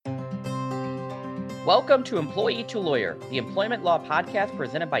Welcome to Employee to Lawyer, the employment law podcast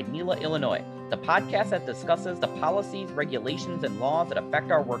presented by NELA Illinois, the podcast that discusses the policies, regulations, and laws that affect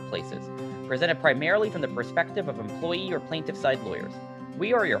our workplaces, presented primarily from the perspective of employee or plaintiff side lawyers.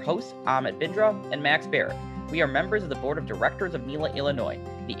 We are your hosts, Amit Bindra and Max Barrett. We are members of the Board of Directors of NELA Illinois,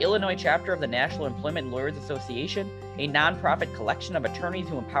 the Illinois chapter of the National Employment Lawyers Association, a nonprofit collection of attorneys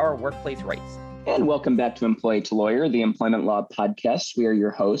who empower workplace rights. And welcome back to Employee to Lawyer, the employment law podcast. We are your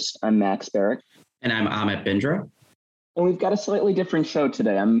hosts. I'm Max Barrett. And I'm Amit Bindra. And we've got a slightly different show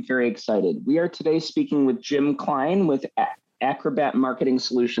today. I'm very excited. We are today speaking with Jim Klein with Acrobat Marketing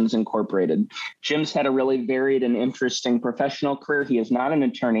Solutions Incorporated. Jim's had a really varied and interesting professional career. He is not an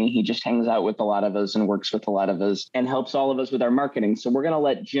attorney. He just hangs out with a lot of us and works with a lot of us and helps all of us with our marketing. So we're going to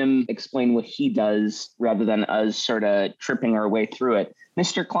let Jim explain what he does rather than us sort of tripping our way through it.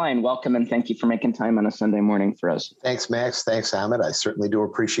 Mr. Klein, welcome and thank you for making time on a Sunday morning for us. Thanks, Max. Thanks, Amit. I certainly do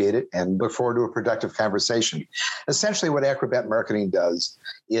appreciate it and look forward to a productive conversation. Essentially, what Acrobat Marketing does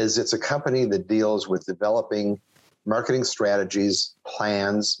is it's a company that deals with developing marketing strategies,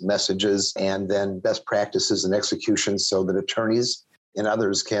 plans, messages, and then best practices and execution so that attorneys and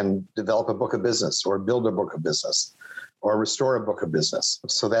others can develop a book of business or build a book of business or restore a book of business.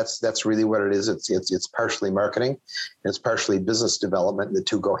 So that's really what it is. It's partially marketing and it's partially business development, and the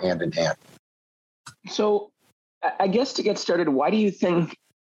two go hand in hand. So I guess to get started, why do you think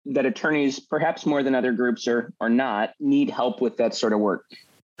that attorneys, perhaps more than other groups or not, need help with that sort of work?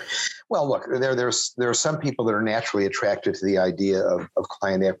 Well, look, there are some people that are naturally attracted to the idea of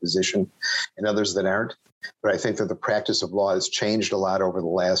client acquisition and others that aren't. But I think that the practice of law has changed a lot over the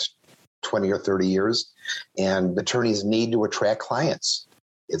last 20 or 30 years, and attorneys need to attract clients.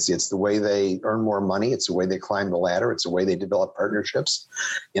 It's the way they earn more money. It's the way they climb the ladder. It's the way they develop partnerships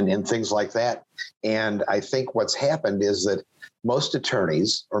and things like that. And I think what's happened is that most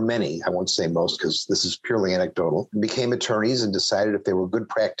attorneys, or many, I won't say most because this is purely anecdotal, became attorneys and decided if they were good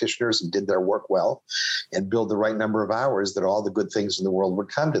practitioners and did their work well and build the right number of hours, that all the good things in the world would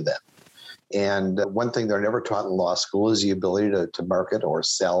come to them. And one thing they're never taught in law school is the ability to market or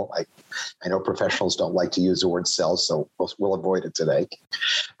sell. I know professionals don't like to use the word sell, so we'll avoid it today.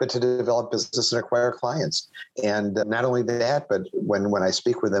 But to develop business and acquire clients. And not only that, but when I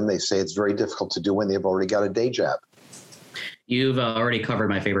speak with them, they say it's very difficult to do when they've already got a day job. You've already covered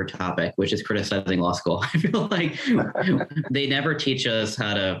my favorite topic, which is criticizing law school. I feel like they never teach us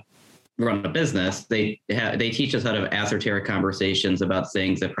how to run a business. They teach us how to have esoteric conversations about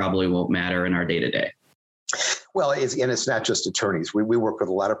things that probably won't matter in our day to day. Well, it's not just attorneys. We work with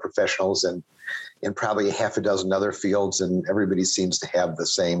a lot of professionals and in probably a half a dozen other fields, and everybody seems to have the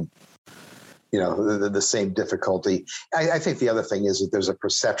same, the same difficulty. I think the other thing is that there's a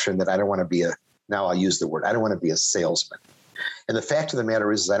perception that I don't want to be now I'll use the word, I don't want to be a salesman. And the fact of the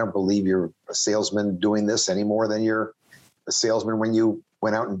matter is I don't believe you're a salesman doing this any more than you're a salesman when you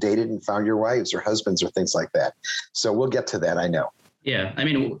went out and dated and found your wives or husbands or things like that. So we'll get to that, I know. Yeah. I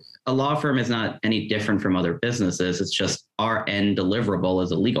mean, a law firm is not any different from other businesses. It's just our end deliverable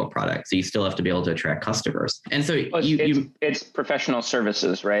is a legal product. So you still have to be able to attract customers. And so it's professional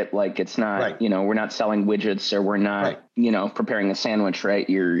services, right? Like it's not, right. We're not selling widgets or we're not, right. Preparing a sandwich, right?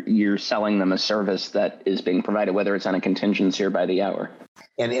 You're selling them a service that is being provided, whether it's on a contingency or by the hour.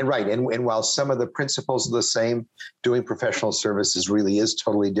 And while some of the principles are the same, doing professional services really is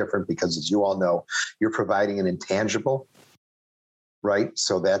totally different because, as you all know, you're providing an intangible, right?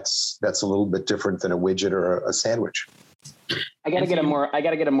 So that's a little bit different than a widget or a sandwich. I gotta get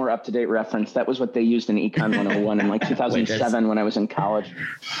a more up-to-date reference. That was what they used in Econ 101 in like 2007 when I was in college.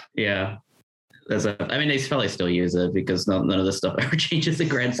 Yeah. They probably still use it because none of this stuff ever changes in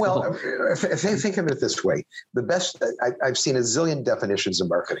grad school. Well, think of it this way. The best, I've seen a zillion definitions of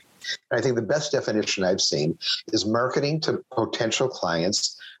marketing. And I think the best definition I've seen is marketing to potential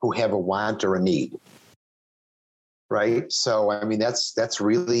clients who have a want or a need. Right. So, that's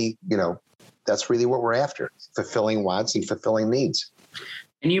really, that's really what we're after, fulfilling wants and fulfilling needs.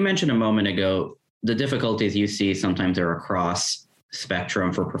 And you mentioned a moment ago, the difficulties you see sometimes are across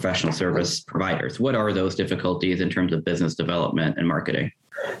spectrum for professional service providers. What are those difficulties in terms of business development and marketing?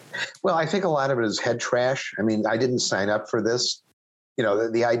 Well, I think a lot of it is head trash. I didn't sign up for this.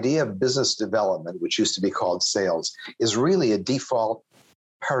 The idea of business development, which used to be called sales, is really a default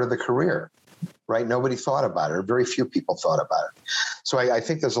part of the career. Right? Nobody thought about it, or very few people thought about it. So I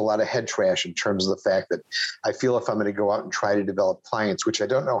think there's a lot of head trash in terms of the fact that I feel if I'm going to go out and try to develop clients, which I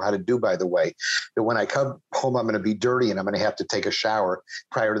don't know how to do, by the way, that when I come home, I'm going to be dirty and I'm going to have to take a shower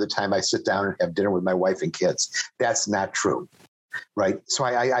prior to the time I sit down and have dinner with my wife and kids. That's not true. Right. So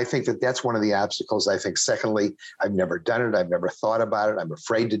I think that that's one of the obstacles. I think, secondly, I've never done it. I've never thought about it. I'm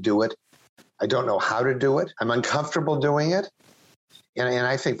afraid to do it. I don't know how to do it. I'm uncomfortable doing it. And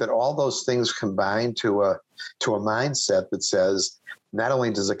I think that all those things combine to a mindset that says, not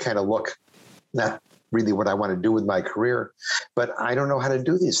only does it kind of look not really what I want to do with my career, but I don't know how to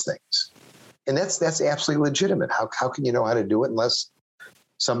do these things. And that's absolutely legitimate. How can you know how to do it unless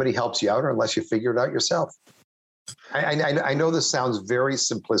somebody helps you out or unless you figure it out yourself? I know this sounds very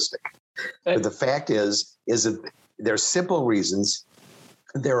simplistic, but the fact is that there's simple reasons.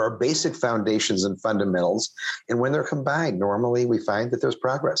 There are basic foundations and fundamentals. And when they're combined, normally we find that there's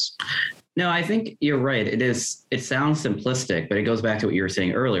progress. No, I think you're right. It sounds simplistic, but it goes back to what you were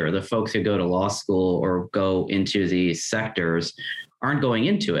saying earlier. The folks who go to law school or go into these sectors aren't going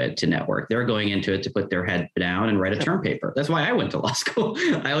into it to network. They're going into it to put their head down and write a term paper. That's why I went to law school.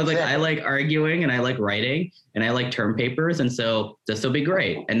 I was like, I like arguing and I like writing and I like term papers. And so this will be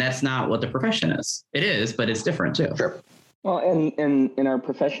great. And that's not what the profession is. It is, but it's different too. Sure. Well, and our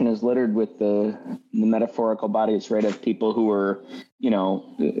profession is littered with the metaphorical bodies, right, of people who are,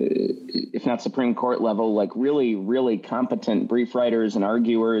 if not Supreme Court level, like really, really competent brief writers and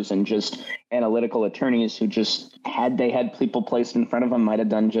arguers and just analytical attorneys who just had people placed in front of them might have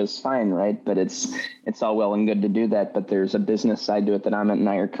done just fine, right? But it's all well and good to do that, but there's a business side to it that Amit and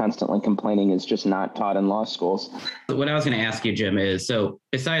I are constantly complaining is just not taught in law schools. What I was going to ask you, Jim, is so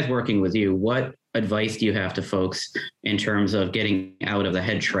besides working with you, what advice do you have to folks in terms of getting out of the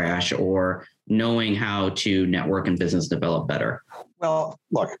head trash or knowing how to network and business develop better? Well,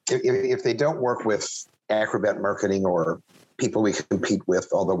 look, if they don't work with Acrobat Marketing or people we compete with,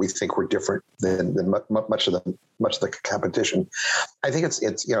 although we think we're different than much of the competition, I think it's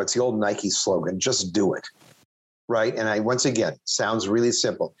the old Nike slogan, just do it, right? And once again, sounds really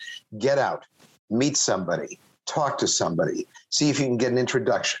simple. Get out, meet somebody, talk to somebody, see if you can get an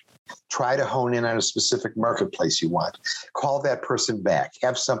introduction. Try to hone in on a specific marketplace you want. Call that person back.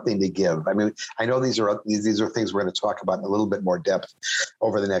 Have something to give. I mean, I know these are things we're going to talk about in a little bit more depth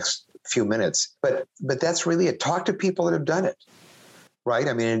over the next few minutes. But that's really it. Talk to people that have done it, right?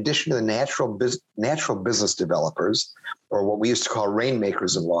 I mean, in addition to the natural business developers, or what we used to call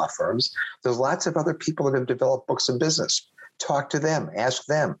rainmakers in law firms, there's lots of other people that have developed books of business. Talk to them. Ask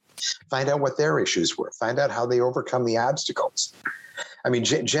them. Find out what their issues were. Find out how they overcome the obstacles. I mean,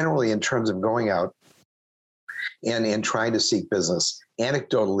 generally, in terms of going out and trying to seek business,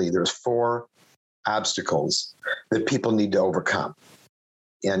 anecdotally, there's 4 obstacles that people need to overcome.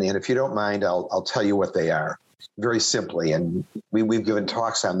 And if you don't mind, I'll tell you what they are very simply. And we've given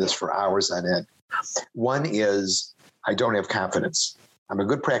talks on this for hours on end. One is, I don't have confidence. I'm a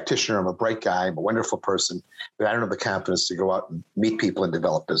good practitioner. I'm a bright guy. I'm a wonderful person, but I don't have the confidence to go out and meet people and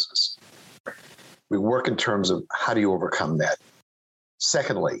develop business. We work in terms of how do you overcome that?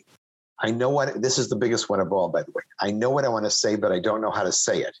 Secondly, this is the biggest one of all, by the way. I know what I want to say, but I don't know how to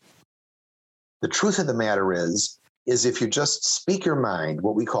say it. The truth of the matter is if you just speak your mind,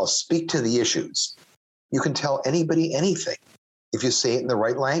 what we call speak to the issues, you can tell anybody anything if you say it in the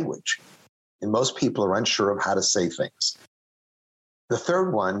right language. And most people are unsure of how to say things. The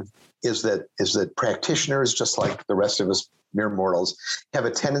third one is that practitioners, just like the rest of us mere mortals, have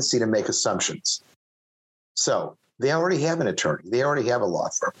a tendency to make assumptions. So they already have an attorney. They already have a law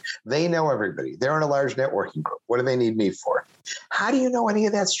firm. They know everybody. They're in a large networking group. What do they need me for? How do you know any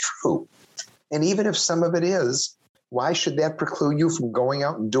of that's true? And even if some of it is, why should that preclude you from going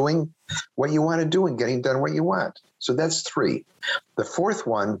out and doing what you want to do and getting done what you want? So that's 3. The fourth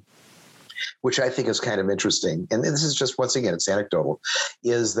one, which I think is kind of interesting, and this is just, once again, it's anecdotal,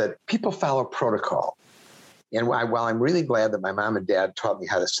 is that people follow protocol. And while I'm really glad that my mom and dad taught me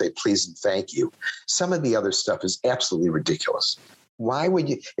how to say please and thank you, some of the other stuff is absolutely ridiculous. Why would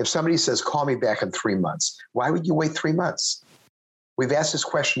you, if somebody says, call me back in 3 months, why would you wait 3 months? We've asked this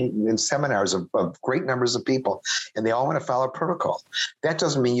question in seminars of great numbers of people, and they all want to follow protocol. That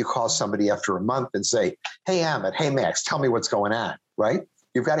doesn't mean you call somebody after a month and say, hey, Amit, hey, Max, tell me what's going on, right?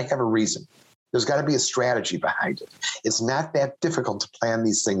 You've got to have a reason. There's got to be a strategy behind it. It's not that difficult to plan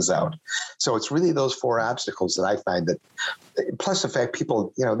these things out. So it's really those 4 obstacles that I find that, plus the fact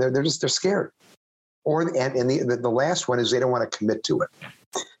people, they're scared. And the last one is they don't want to commit to it.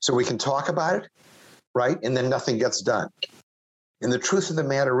 So we can talk about it, right? And then nothing gets done. And the truth of the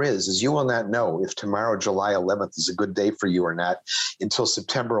matter is you will not know if tomorrow, July 11th, is a good day for you or not until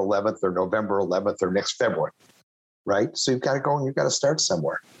September 11th or November 11th or next February, right? So you've got to go and you've got to start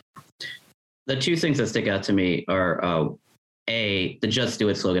somewhere. The 2 things that stick out to me are, the just do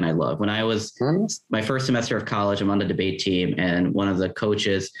it slogan I love. When I was my first semester of college, I'm on the debate team, and one of the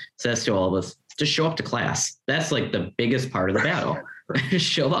coaches says to all of us, just show up to class. That's like the biggest part of the battle, just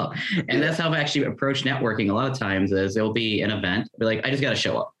show up. And that's how I've actually approached networking a lot of times is there'll be an event, be like, I just got to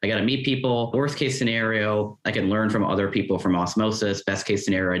show up. I got to meet people. Worst case scenario, I can learn from other people from osmosis. Best case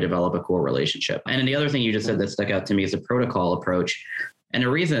scenario, I develop a core relationship. And then the other thing you just said that stuck out to me is a protocol approach. And the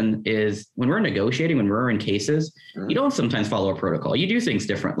reason is when we're negotiating, when we're in cases, you don't sometimes follow a protocol. You do things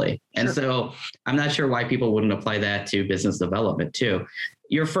differently. And so I'm not sure why people wouldn't apply that to business development too.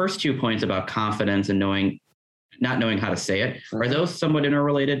 Your first 2 points about confidence and not knowing how to say it, are those somewhat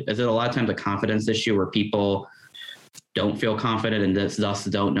interrelated? Is it a lot of times a confidence issue where people don't feel confident and thus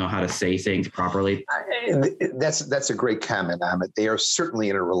don't know how to say things properly? That's a great comment, Amit. They are certainly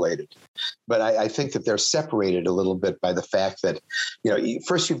interrelated, but I think that they're separated a little bit by the fact that,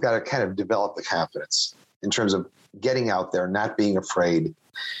 first you've got to kind of develop the confidence in terms of getting out there, not being afraid,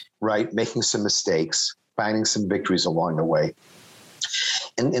 right? Making some mistakes, finding some victories along the way.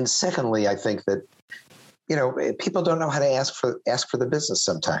 And secondly, I think that, people don't know how to ask for the business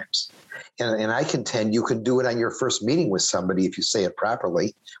sometimes. And I contend you can do it on your first meeting with somebody if you say it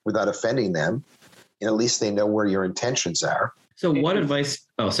properly without offending them. And at least they know where your intentions are. So what advice?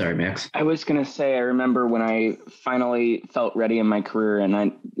 Oh, sorry, Max. I was going to say, I remember when I finally felt ready in my career and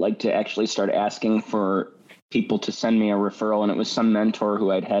I like to actually start asking for people to send me a referral. And it was some mentor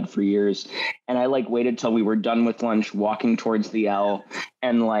who I'd had for years. And I waited till we were done with lunch, walking towards the L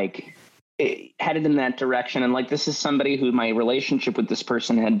and headed in that direction. And this is somebody who my relationship with this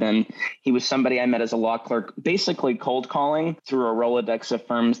person had been, he was somebody I met as a law clerk, basically cold calling through a Rolodex of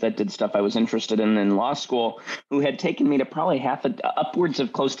firms that did stuff I was interested in law school, who had taken me to probably upwards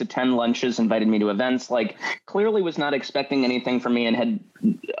of close to 10 lunches, invited me to events, clearly was not expecting anything from me and had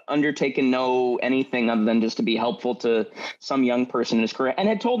undertaken anything other than just to be helpful to some young person in his career and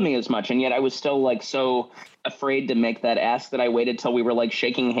had told me as much. And yet I was still so afraid to make that ask that I waited till we were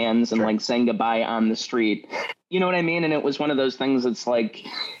shaking hands and saying goodbye on the street. You know what I mean? And it was one of those things that's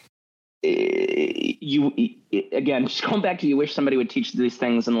you again, just going back to, you wish somebody would teach these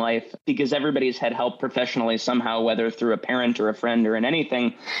things in life, because everybody's had help professionally somehow, whether through a parent or a friend or in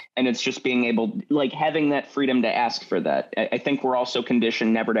anything. And it's just being able, having that freedom to ask for that. I think we're also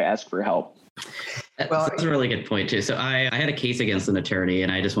conditioned never to ask for help. Well, that's a really good point too. So I had a case against an attorney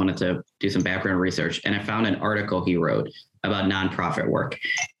and I just wanted to do some background research, and I found an article he wrote about nonprofit work.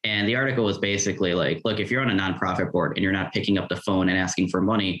 And the article was basically look, if you're on a nonprofit board and you're not picking up the phone and asking for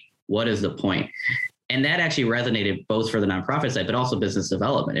money, what is the point? And that actually resonated both for the nonprofit side, but also business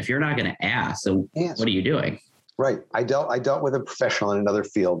development. If you're not going to ask, so What are you doing? Right. I dealt with a professional in another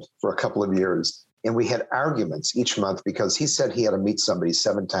field for a couple of years. And we had arguments each month because he said he had to meet somebody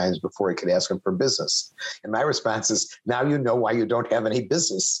 7 times before he could ask him for business. And my response is, now you know why you don't have any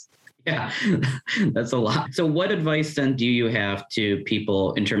business. Yeah, that's a lot. So what advice then do you have to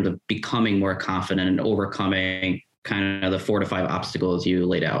people in terms of becoming more confident and overcoming kind of the 4 to 5 obstacles you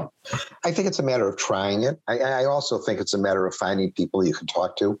laid out? I think it's a matter of trying it. I also think it's a matter of finding people you can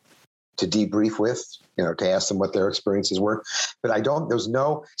talk to debrief with, to ask them what their experiences were. But and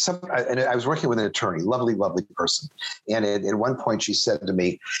I was working with an attorney, lovely, lovely person. And at one point she said to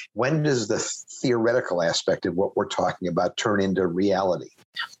me, when does the theoretical aspect of what we're talking about turn into reality?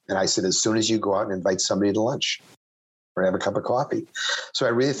 And I said, as soon as you go out and invite somebody to lunch or have a cup of coffee. So I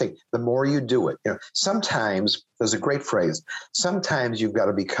really think the more you do it, sometimes there's a great phrase, sometimes you've got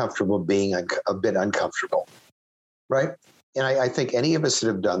to be comfortable being a bit uncomfortable, right? And I think any of us that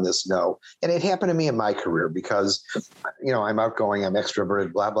have done this know, and it happened to me in my career because, I'm outgoing, I'm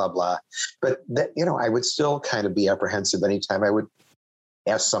extroverted, blah, blah, blah. But I would still kind of be apprehensive anytime I would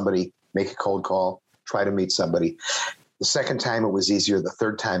ask somebody, make a cold call, try to meet somebody. The second time it was easier. The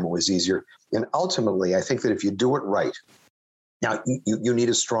third time it was easier. And ultimately, I think that if you do it right, now you need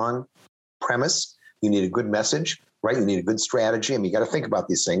a strong premise, you need a good message, right? You need a good strategy. You got to think about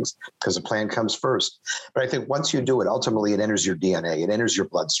these things because the plan comes first. But I think once you do it, ultimately it enters your DNA, it enters your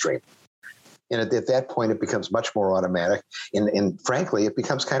bloodstream. And at that point, it becomes much more automatic. And frankly, it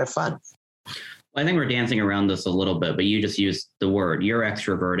becomes kind of fun. I think we're dancing around this a little bit, but you just used the word. You're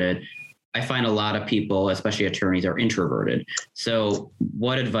extroverted. I find a lot of people, especially attorneys, are introverted. So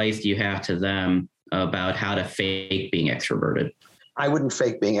what advice do you have to them about how to fake being extroverted? I wouldn't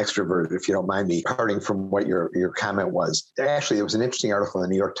fake being extroverted, if you don't mind me parting from what your comment was. Actually, there was an interesting article in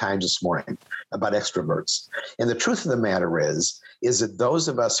the New York Times this morning about extroverts. And the truth of the matter is that those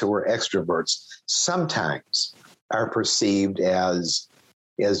of us who are extroverts sometimes are perceived as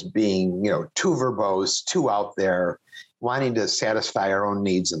being, too verbose, too out there, wanting to satisfy our own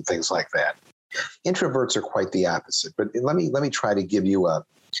needs and things like that. Introverts are quite the opposite. But let me try to give you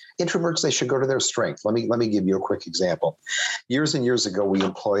introverts, they should go to their strength. Let me give you a quick example. Years and years ago, we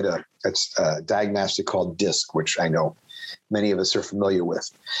employed a diagnostic called DISC, which I know many of us are familiar with.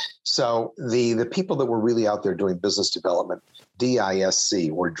 So the people that were really out there doing business development,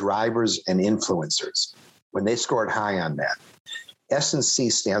 DISC, were drivers and influencers. When they scored high on that, S&C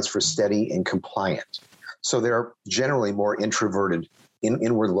stands for steady and compliant. So they're generally more introverted,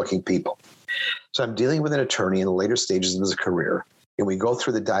 inward-looking people. So I'm dealing with an attorney in the later stages of his career, and we go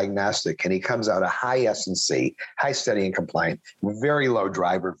through the diagnostic, and he comes out a high S&C, high steady and compliant, very low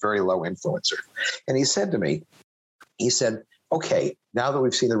driver, very low influencer. And he said to me, okay, now that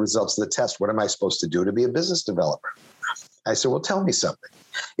we've seen the results of the test, what am I supposed to do to be a business developer? I said, well, tell me something.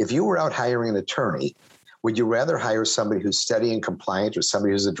 If you were out hiring an attorney, would you rather hire somebody who's steady and compliant or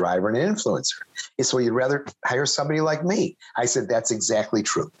somebody who's a driver and an influencer? He said, well, you'd rather hire somebody like me. I said, that's exactly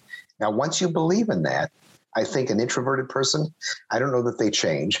true. Now, once you believe in that, I think an introverted person, I don't know that they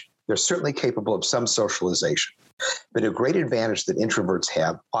change. They're certainly capable of some socialization. But a great advantage that introverts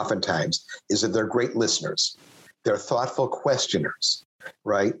have oftentimes is that they're great listeners. They're thoughtful questioners,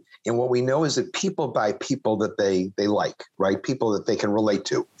 right? And what we know is that people buy people that they like, right? People that they can relate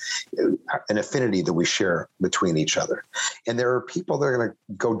to, an affinity that we share between each other. And there are people that are going to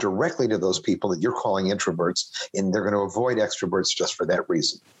go directly to those people that you're calling introverts, and they're going to avoid extroverts just for that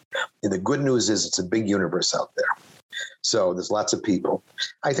reason. And the good news is it's a big universe out there. So there's lots of people.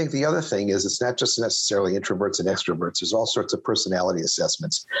 I think the other thing is it's not just necessarily introverts and extroverts. There's all sorts of personality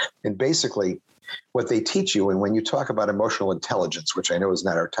assessments. And basically, what they teach you, and when you talk about emotional intelligence, which I know is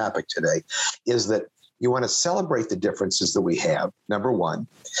not our topic today, is that you want to celebrate the differences that we have, number one.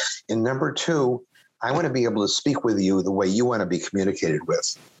 And number two, I want to be able to speak with you the way you want to be communicated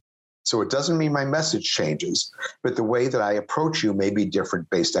with. So it doesn't mean my message changes, but the way that I approach you may be different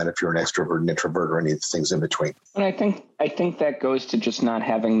based on if you're an extrovert, an introvert, or any of the things in between. And I think that goes to just not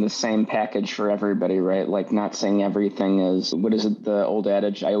having the same package for everybody, right? Like not saying everything is, what is it, the old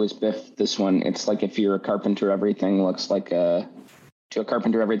adage? I always biff this one. It's like if you're a carpenter, everything looks like to a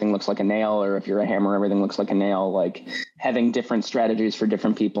carpenter, everything looks like a nail, or if you're a hammer, everything looks like a nail. Like having different strategies for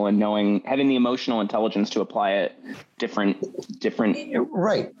different people and having the emotional intelligence to apply it different.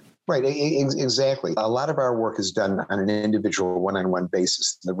 Right. Right, exactly. A lot of our work is done on an individual one-on-one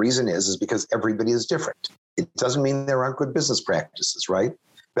basis. The reason is because everybody is different. It doesn't mean there aren't good business practices, right?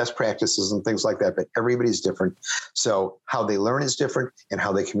 Best practices and things like that, but everybody's different. So how they learn is different and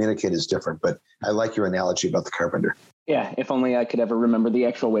how they communicate is different. But I like your analogy about the carpenter. Yeah, if only I could ever remember the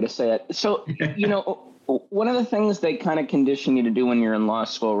actual way to say it. So, one of the things they kind of condition you to do when you're in law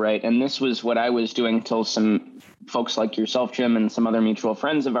school, right? And this was what I was doing till some folks like yourself, Jim, and some other mutual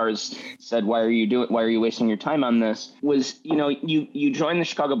friends of ours said, why are you wasting your time on this? Was, you join the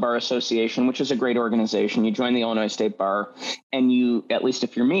Chicago Bar Association, which is a great organization. You join the Illinois State Bar, and you, at least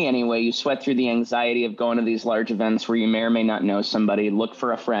if you're me anyway, you sweat through the anxiety of going to these large events where you may or may not know somebody. Look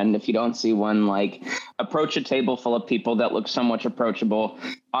for a friend. If you don't see one, like approach a table full of people that look somewhat approachable,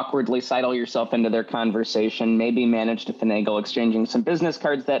 awkwardly sidle yourself into their conversation, maybe manage to finagle exchanging some business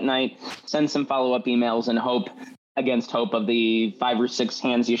cards that night, send some follow-up emails, and hope against hope of the 5 or 6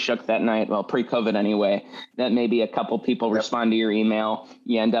 hands you shook that night, well, pre-COVID anyway, that maybe a couple people respond to your email,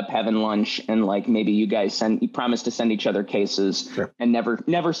 you end up having lunch, and like maybe you guys you promise to send each other cases and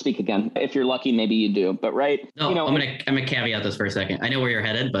never speak again. If you're lucky, maybe you do, but right. No, I'm gonna caveat this for a second. I know where you're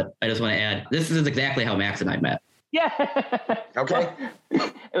headed, but I just want to add, this is exactly how Max and I met. Yeah. Okay.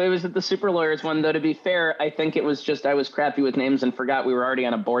 It was at the Super Lawyers one, though, to be fair. I think it was just I was crappy with names and forgot we were already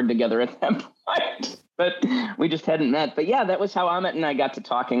on a board together at that point. But we just hadn't met. But yeah, that was how Amit and I got to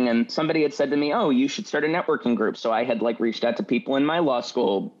talking. And somebody had said to me, oh, you should start a networking group. So I had reached out to people in my law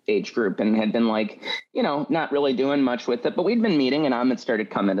school age group and had been not really doing much with it. But we'd been meeting, and Amit started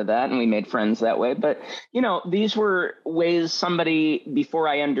coming to that, and we made friends that way. But, these were ways somebody, before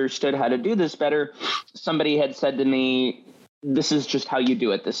I understood how to do this better, somebody had said to me, this is just how you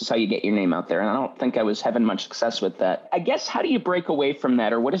do it. This is how you get your name out there. And I don't think I was having much success with that. I guess, how do you break away from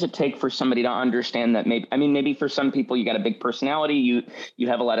that? Or what does it take for somebody to understand that maybe for some people you got a big personality, you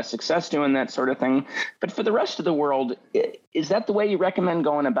have a lot of success doing that sort of thing. But for the rest of the world, is that the way you recommend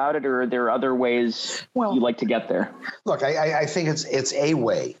going about it? Or are there other ways you like to get there? Look, I think it's a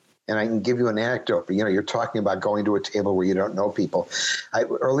way. And I can give you an anecdote. But, you're talking about going to a table where you don't know people.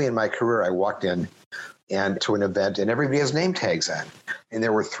 Early in my career, I walked in and to an event, and everybody has name tags on. And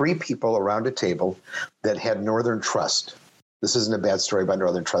there were 3 people around a table that had Northern Trust. This isn't a bad story about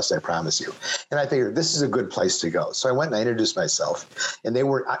Northern Trust, I promise you. And I figured this is a good place to go. So I went and I introduced myself, and they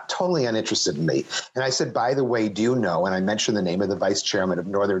were totally uninterested in me. And I said, by the way, do you know? And I mentioned the name of the vice chairman of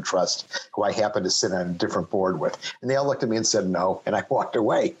Northern Trust, who I happened to sit on a different board with. And they all looked at me and said, no. And I walked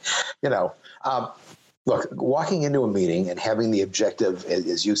away, Look, walking into a meeting and having the objective,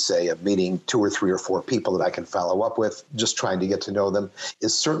 as you say, of meeting 2 or 3 or 4 people that I can follow up with, just trying to get to know them,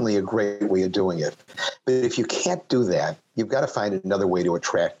 is certainly a great way of doing it. But if you can't do that, you've got to find another way to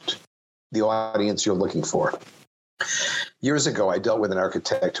attract the audience you're looking for. Years ago, I dealt with an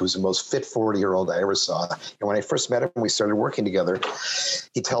architect who was the most fit 40-year-old I ever saw. And when I first met him, we started working together.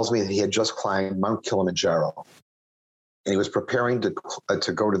 He tells me that he had just climbed Mount Kilimanjaro. And he was preparing to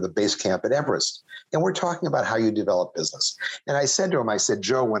go to the base camp at Everest. And we're talking about how you develop business. And I said to him, I said,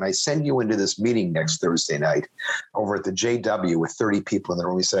 Joe, when I send you into this meeting next Thursday night over at the JW with 30 people in the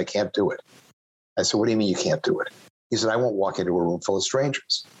room, he said, I can't do it. I said, what do you mean you can't do it? He said, I won't walk into a room full of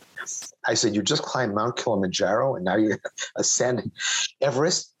strangers. I said, you just climbed Mount Kilimanjaro and now you're going to ascend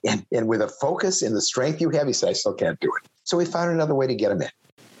Everest and with a focus and the strength you have? He said, I still can't do it. So we found another way to get him in.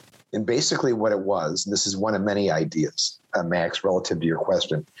 And basically what it was, and this is one of many ideas, Max, relative to your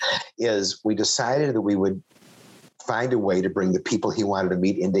question, is we decided that we would find a way to bring the people he wanted to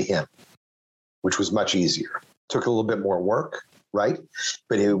meet into him, which was much easier. Took a little bit more work, right?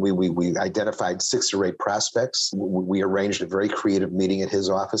 But we identified 6 or 8 prospects. We arranged a very creative meeting at his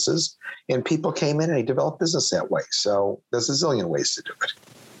offices, and people came in and he developed business that way. So there's a zillion ways to do it.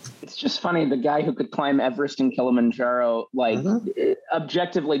 It's just funny, the guy who could climb Everest and Kilimanjaro,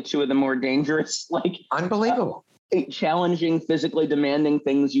 objectively 2 of the more dangerous, unbelievable, challenging, physically demanding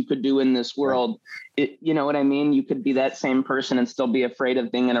things you could do in this world. Right. You know what I mean? You could be that same person and still be afraid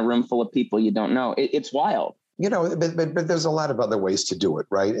of being in a room full of people you don't know. It's wild. You know, but there's a lot of other ways to do it,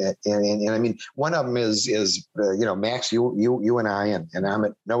 right? And I mean, one of them is Max, you and I and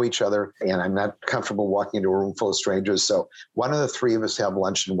Amit know each other, and I'm not comfortable walking into a room full of strangers. So one of the 3 of us have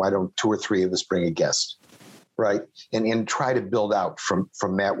lunch, and why don't 2 or 3 of us bring a guest, right? And try to build out from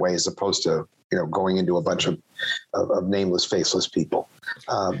that way, as opposed to going into a bunch of nameless, faceless people.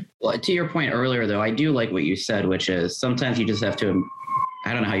 Well, to your point earlier, though, I do like what you said, which is sometimes you just have to,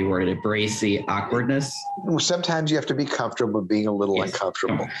 I don't know how you word it, embrace the awkwardness. Sometimes you have to be comfortable being a little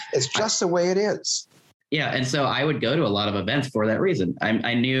uncomfortable. It's just the way it is. Yeah. And so I would go to a lot of events for that reason.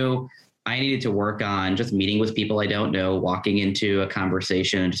 I knew I needed to work on just meeting with people I don't know, walking into a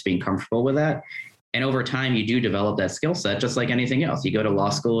conversation and just being comfortable with that. And over time, you do develop that skill set, just like anything else. You go to law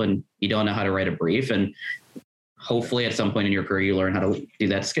school and you don't know how to write a brief. And hopefully at some point in your career, you learn how to do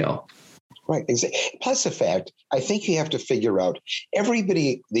that skill. Right. Plus the fact, I think you have to figure out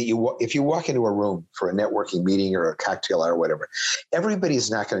everybody that if you walk into a room for a networking meeting or a cocktail or whatever,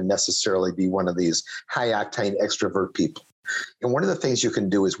 everybody's not going to necessarily be one of these high octane extrovert people. And one of the things you can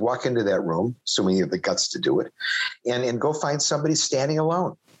do is walk into that room, assuming you have the guts to do it, and go find somebody standing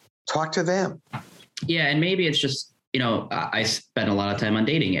alone. Talk to them. Yeah. And maybe it's just, I spend a lot of time on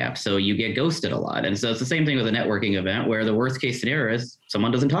dating apps, so you get ghosted a lot. And so it's the same thing with a networking event where the worst case scenario is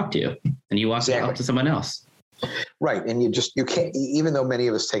someone doesn't talk to you and you walk up to someone else. Right. And you can't, even though many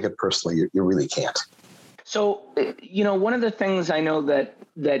of us take it personally, you really can't. So, one of the things I know that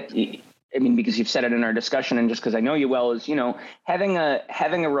because you've said it in our discussion and just because I know you well is, having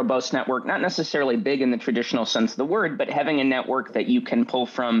a robust network, not necessarily big in the traditional sense of the word, but having a network that you can pull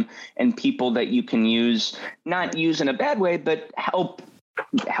from and people that you can use, not use in a bad way, but help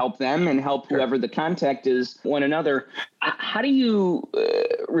them and help whoever the contact is, one another. How do you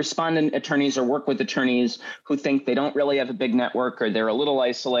respond to attorneys or work with attorneys who think they don't really have a big network or they're a little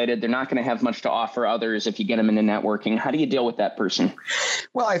isolated? They're not going to have much to offer others if you get them into networking. How do you deal with that person?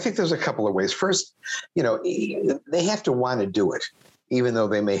 Well, I think there's a couple of ways. First, they have to want to do it, even though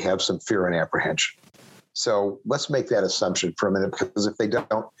they may have some fear and apprehension. So let's make that assumption for a minute, because if they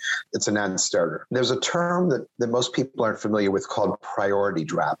don't, it's a non-starter. There's a term that most people aren't familiar with called priority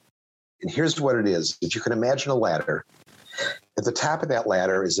drop. And here's what it is. If you can imagine a ladder, at the top of that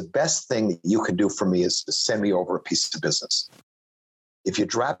ladder is the best thing that you can do for me is to send me over a piece of business. If you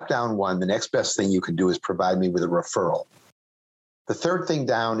drop down one, the next best thing you can do is provide me with a referral. The third thing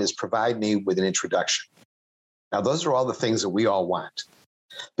down is provide me with an introduction. Now, those are all the things that we all want.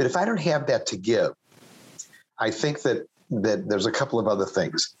 But if I don't have that to give, I think that there's a couple of other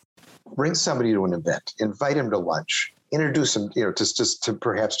things. Bring somebody to an event, invite him to lunch, introduce him, to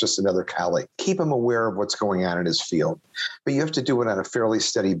perhaps just another colleague. Keep him aware of what's going on in his field. But you have to do it on a fairly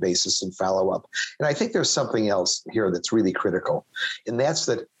steady basis and follow up. And I think there's something else here that's really critical. And that's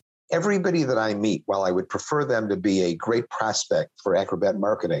that everybody that I meet, while I would prefer them to be a great prospect for Acrobat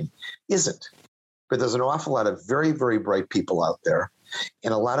Marketing, isn't. But there's an awful lot of very, very bright people out there.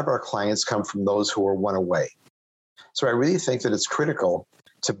 And a lot of our clients come from those who are one away. So I really think that it's critical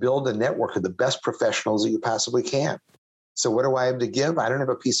to build a network of the best professionals that you possibly can. So what do I have to give? I don't have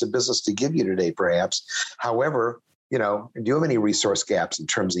a piece of business to give you today, perhaps. However, do you have any resource gaps in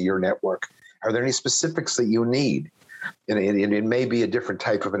terms of your network? Are there any specifics that you need? And it may be a different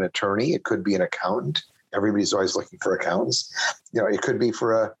type of an attorney. It could be an accountant. Everybody's always looking for accountants. It could be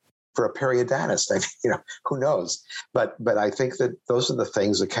for a periodontist. Who knows? But I think that those are the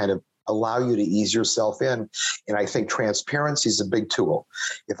things that kind of allow you to ease yourself in. And I think transparency is a big tool.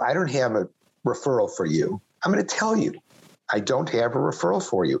 If I don't have a referral for you, I'm going to tell you. I don't have a referral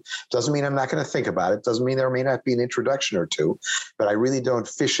for you. Doesn't mean I'm not going to think about it. Doesn't mean there may not be an introduction or two, but I really don't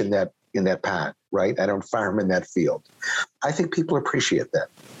fish in that pond, right? I don't farm in that field. I think people appreciate that.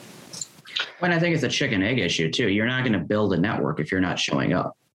 And I think it's a chicken egg issue too. You're not going to build a network if you're not showing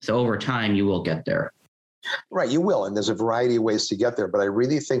up. So over time, you will get there. Right, you will. And there's a variety of ways to get there. But I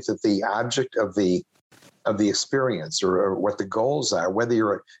really think that the object of the experience or what the goals are, whether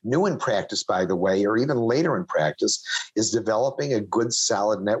you're new in practice, by the way, or even later in practice, is developing a good,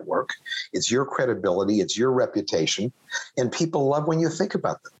 solid network. It's your credibility. It's your reputation. And people love when you think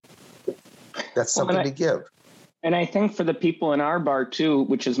about them. That's something to give. And I think for the people in our bar too,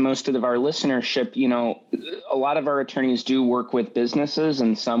 which is most of our listenership, a lot of our attorneys do work with businesses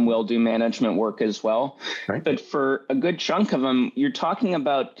and some will do management work as well. Right. But for a good chunk of them, you're talking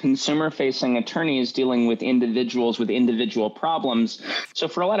about consumer facing attorneys dealing with individuals with individual problems. So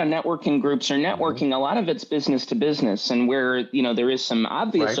for a lot of networking groups or networking, a lot of it's business to business, and where, there is some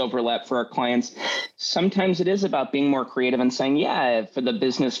obvious overlap for our clients. Sometimes it is about being more creative and saying, yeah, for the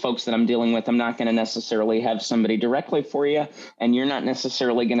business folks that I'm dealing with, I'm not going to necessarily have somebody directly for you, and you're not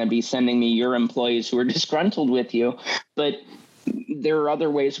necessarily going to be sending me your employees who are disgruntled with you, but there are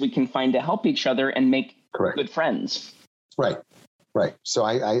other ways we can find to help each other and make good friends. Right. So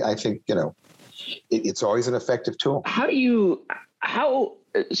I think, it's always an effective tool. So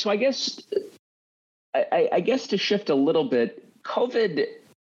I guess to shift a little bit, COVID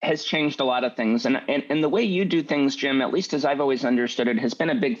has changed a lot of things. And the way you do things, Jim, at least as I've always understood it, has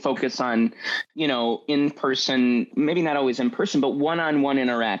been a big focus on, in-person, maybe not always in person, but one-on-one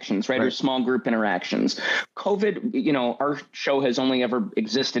interactions, right? Or small group interactions. COVID, our show has only ever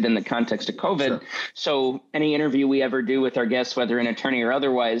existed in the context of COVID. Sure. So any interview we ever do with our guests, whether an attorney or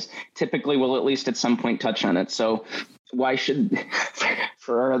otherwise, typically will at least at some point touch on it. So why should,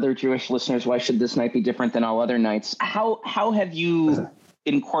 for our other Jewish listeners, why should this night be different than all other nights? How have you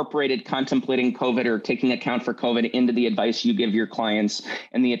incorporated contemplating COVID or taking account for COVID into the advice you give your clients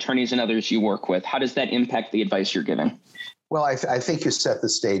and the attorneys and others you work with? How does that impact the advice you're giving? Well, I think you set the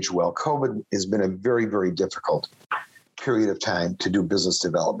stage well. COVID has been a very, very difficult period of time to do business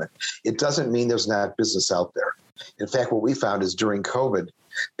development. It doesn't mean there's not business out there. In fact, what we found is during COVID,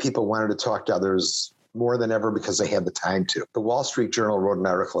 people wanted to talk to others more than ever because they had the time to. The Wall Street Journal wrote an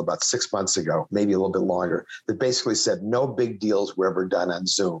article about 6 months ago, maybe a little bit longer, that basically said no big deals were ever done on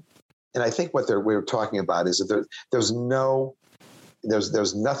Zoom. And I think what we were talking about is that there's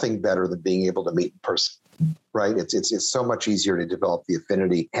nothing better than being able to meet in person, right? It's so much easier to develop the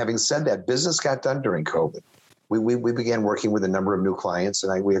affinity. Having said that, business got done during COVID. We began working with a number of new clients,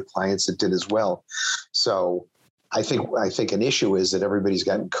 and we have clients that did as well. So I think an issue is that everybody's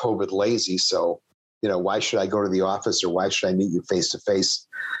gotten COVID lazy. So why should I go to the office or why should I meet you face to face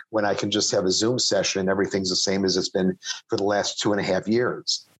when I can just have a Zoom session and everything's the same as it's been for the last 2.5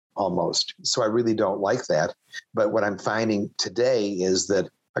 years almost. So I really don't like that. But what I'm finding today is that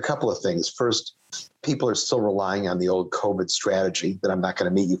a couple of things. First, people are still relying on the old COVID strategy that I'm not going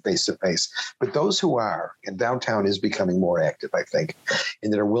to meet you face to face. But those who are, and downtown is becoming more active, I think,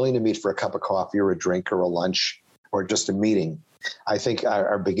 and that are willing to meet for a cup of coffee or a drink or a lunch or just a meeting, I think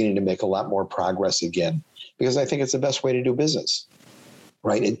are beginning to make a lot more progress again, because I think it's the best way to do business,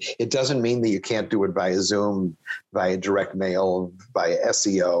 right? It doesn't mean that you can't do it via Zoom, via direct mail, via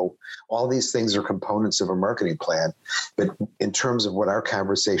SEO. All these things are components of a marketing plan. But in terms of what our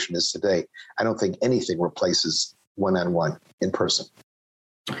conversation is today, I don't think anything replaces one-on-one in person.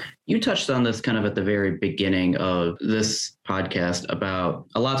 You touched on this kind of at the very beginning of this podcast about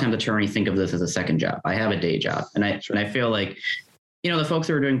a lot of times attorneys think of this as a second job. I have a day job. And I feel like, the folks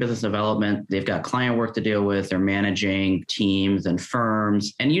who are doing business development, they've got client work to deal with. They're managing teams and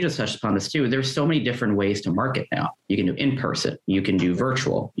firms. And you just touched upon this too. There's so many different ways to market now. You can do in person, you can do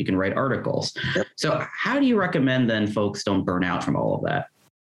virtual, you can write articles. Yep. So how do you recommend then folks don't burn out from all of that?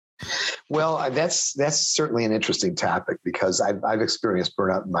 Well, that's certainly an interesting topic because I've experienced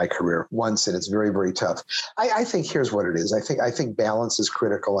burnout in my career once, and it's very, very tough. I think here's what it is. I think balance is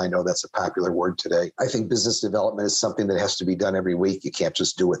critical. I know that's a popular word today. I think business development is something that has to be done every week. You can't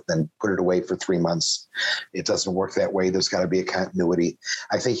just do it, then put it away for 3 months. It doesn't work that way. There's got to be a continuity.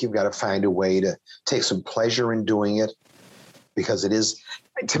 I think you've got to find a way to take some pleasure in doing it, because it is,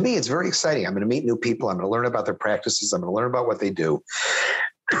 to me, it's very exciting. I'm going to meet new people. I'm going to learn about their practices. I'm going to learn about what they do.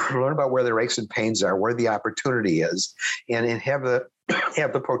 learn about where their aches and pains are, where the opportunity is, and have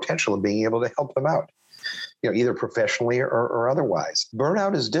the potential of being able to help them out, either professionally or otherwise.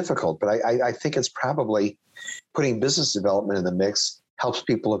 Burnout is difficult, but I think it's probably putting business development in the mix helps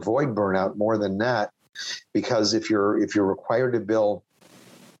people avoid burnout more than not, because if you're required to bill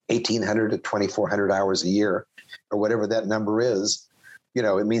 1,800 to 2,400 hours a year, or whatever that number is,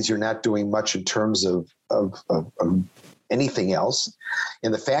 it means you're not doing much in terms of anything else.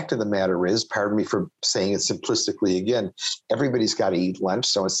 And the fact of the matter is, pardon me for saying it simplistically again, everybody's got to eat lunch.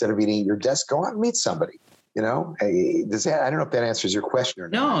 So instead of eating at your desk, go out and meet somebody. Does that? I don't know if that answers your question or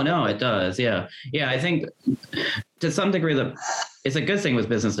not. No, it does. Yeah. I think to some degree that it's a good thing with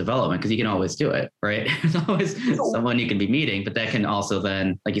business development because you can always do it, right? There's always someone you can be meeting, but that can also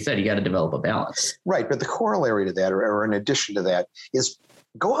then, like you said, you got to develop a balance. Right. But the corollary to that, or in addition to that, is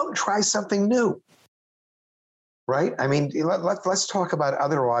go out and try something new. Right. I mean, let's talk about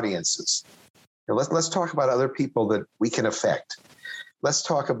other audiences. Let's talk about other people that we can affect. Let's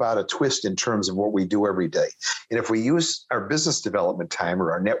talk about a twist in terms of what we do every day. And if we use our business development time,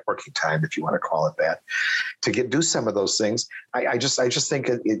 or our networking time, if you want to call it that, to do some of those things, I just think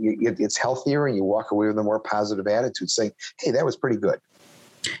it's healthier, and you walk away with a more positive attitude saying, hey, that was pretty good.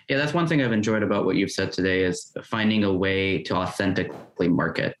 Yeah, that's one thing I've enjoyed about what you've said today is finding a way to authentically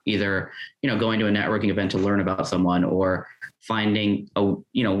market, either, going to a networking event to learn about someone, or finding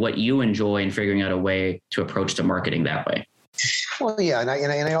what you enjoy and figuring out a way to approach to marketing that way. Well, yeah, and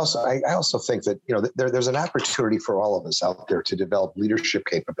I also think that there's an opportunity for all of us out there to develop leadership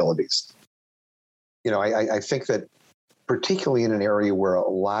capabilities. I think that particularly in an area where a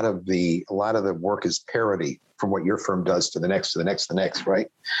lot of the work is parity from what your firm does to the next, right?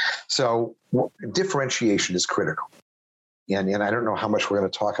 So differentiation is critical. And I don't know how much we're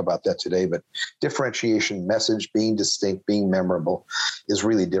going to talk about that today, but differentiation, message, being distinct, being memorable is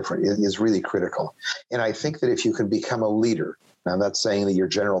really different. It is really critical. And I think that if you can become a leader, I'm not saying that you're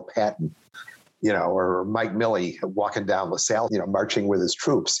General Patton, or Mike Milley walking down LaSalle, marching with his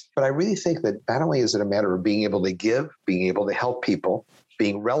troops. But I really think that not only is it a matter of being able to give, being able to help people,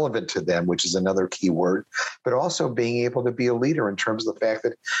 being relevant to them, which is another key word, but also being able to be a leader in terms of the fact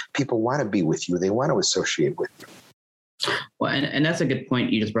that people want to be with you. They want to associate with you. Well, and that's a good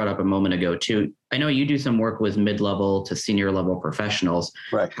point you just brought up a moment ago, too. I know you do some work with mid-level to senior level professionals.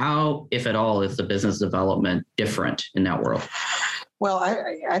 Right. How, if at all, is the business development different in that world? Well,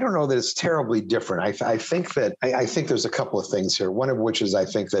 I don't know that it's terribly different. I think there's a couple of things here. One of which is I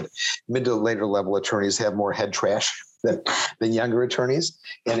think that mid to later level attorneys have more head trash than younger attorneys.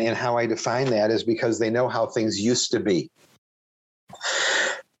 And how I define that is because they know how things used to be.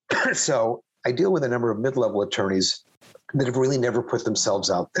 So I deal with a number of mid-level attorneys that have really never put themselves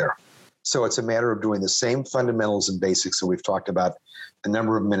out there. So it's a matter of doing the same fundamentals and basics that we've talked about a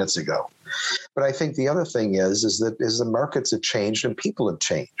number of minutes ago. But I think the other thing is that the markets have changed and people have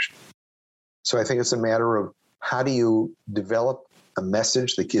changed. So I think it's a matter of how do you develop a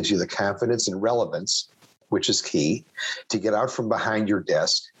message that gives you the confidence and relevance, which is key, to get out from behind your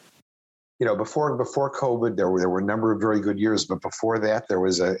desk. Before COVID, there were a number of very good years, but before that, there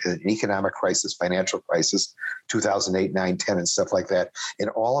was an economic crisis, financial crisis, 2008, 9, 10, and stuff like that. And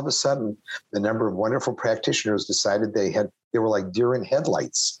all of a sudden, the number of wonderful practitioners decided they were like deer in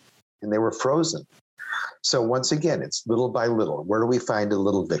headlights, and they were frozen. So once again, it's little by little. Where do we find a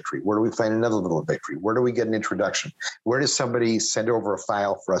little victory? Where do we find another little victory? Where do we get an introduction? Where does somebody send over a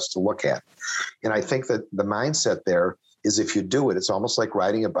file for us to look at? And I think that the mindset there is if you do it, it's almost like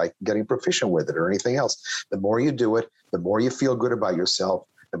riding a bike and getting proficient with it or anything else. The more you do it, the more you feel good about yourself,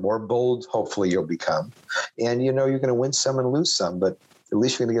 the more bold, hopefully, you'll become. And you're going to win some and lose some, but at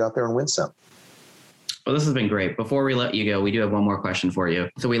least you're going to get out there and win some. Well, this has been great. Before we let you go, we do have one more question for you.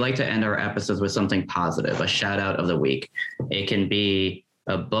 So we like to end our episodes with something positive, a shout out of the week. It can be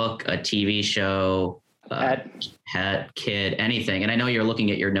a book, a TV show, pet, kid, anything. And I know you're looking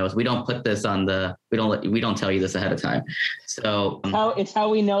at your notes. We don't put this on we don't tell you this ahead of time. So it's how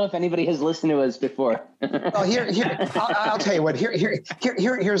we know if anybody has listened to us before. Well, I'll tell you what.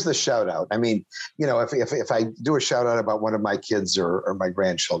 Here's the shout out. I mean, if I do a shout out about one of my kids or my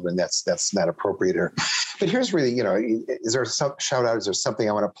grandchildren, that's not appropriate here. But here's really, is there some shout out? Is there something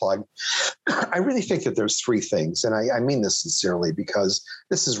I want to plug? I really think that there's three things, and I mean this sincerely because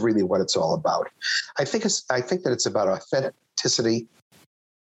this is really what it's all about. I think that it's about authenticity.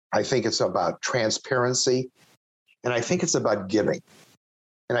 I think it's about transparency. And I think it's about giving.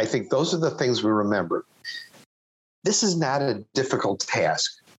 And I think those are the things we remember. This is not a difficult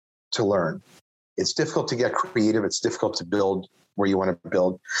task to learn. It's difficult to get creative. It's difficult to build where you want to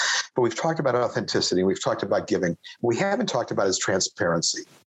build. But we've talked about authenticity. We've talked about giving. What we haven't talked about is transparency.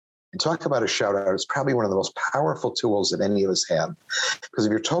 And talk about a shout out. It's probably one of the most powerful tools that any of us have. Because if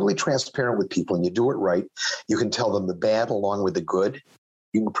you're totally transparent with people and you do it right, you can tell them the bad along with the good.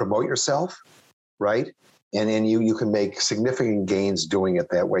 You can promote yourself, right? And then you can make significant gains doing it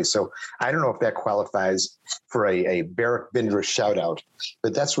that way. So I don't know if that qualifies for a Barak Bindra shout out,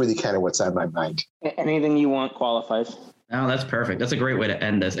 but that's really kind of what's on my mind. Anything you want qualifies. Oh, that's perfect. That's a great way to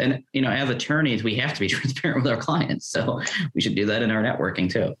end this. And, as attorneys, we have to be transparent with our clients. So we should do that in our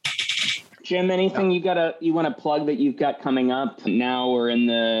networking too. Jim, anything you want to plug that you've got coming up now or in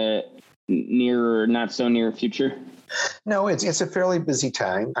the near or not so near future? No, it's a fairly busy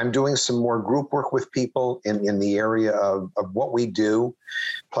time. I'm doing some more group work with people in the area of what we do,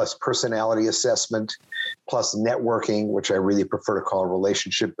 plus personality assessment, plus networking, which I really prefer to call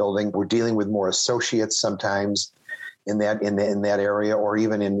relationship building. We're dealing with more associates sometimes in that area, or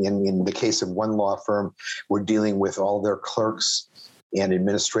even in the case of one law firm, we're dealing with all their clerks and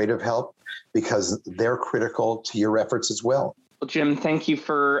administrative help because they're critical to your efforts as well. Well, Jim, thank you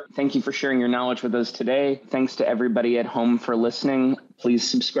for sharing your knowledge with us today. Thanks to everybody at home for listening. Please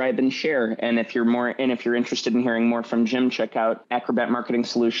subscribe and share. And if you're interested in hearing more from Jim, check out Acrobat Marketing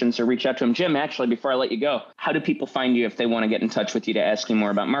Solutions or reach out to him. Jim, actually, before I let you go, how do people find you if they want to get in touch with you to ask you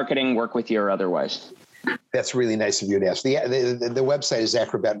more about marketing, work with you, or otherwise? That's really nice of you to ask. The website is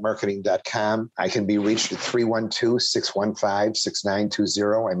acrobatmarketing.com. I can be reached at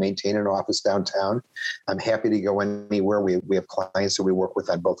 312-615-6920. I maintain an office downtown. I'm happy to go anywhere. We have clients that we work with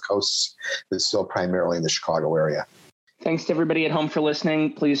on both coasts, but still primarily in the Chicago area. Thanks to everybody at home for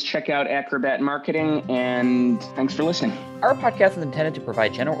listening. Please check out Acrobat Marketing, and thanks for listening. Our podcast is intended to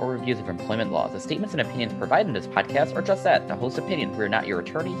provide general overviews of employment laws. The statements and opinions provided in this podcast are just that, the host's opinion. We are not your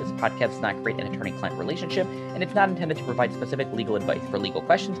attorneys. This podcast does not create an attorney-client relationship, and it's not intended to provide specific legal advice. For legal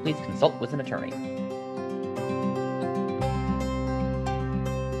questions, please consult with an attorney.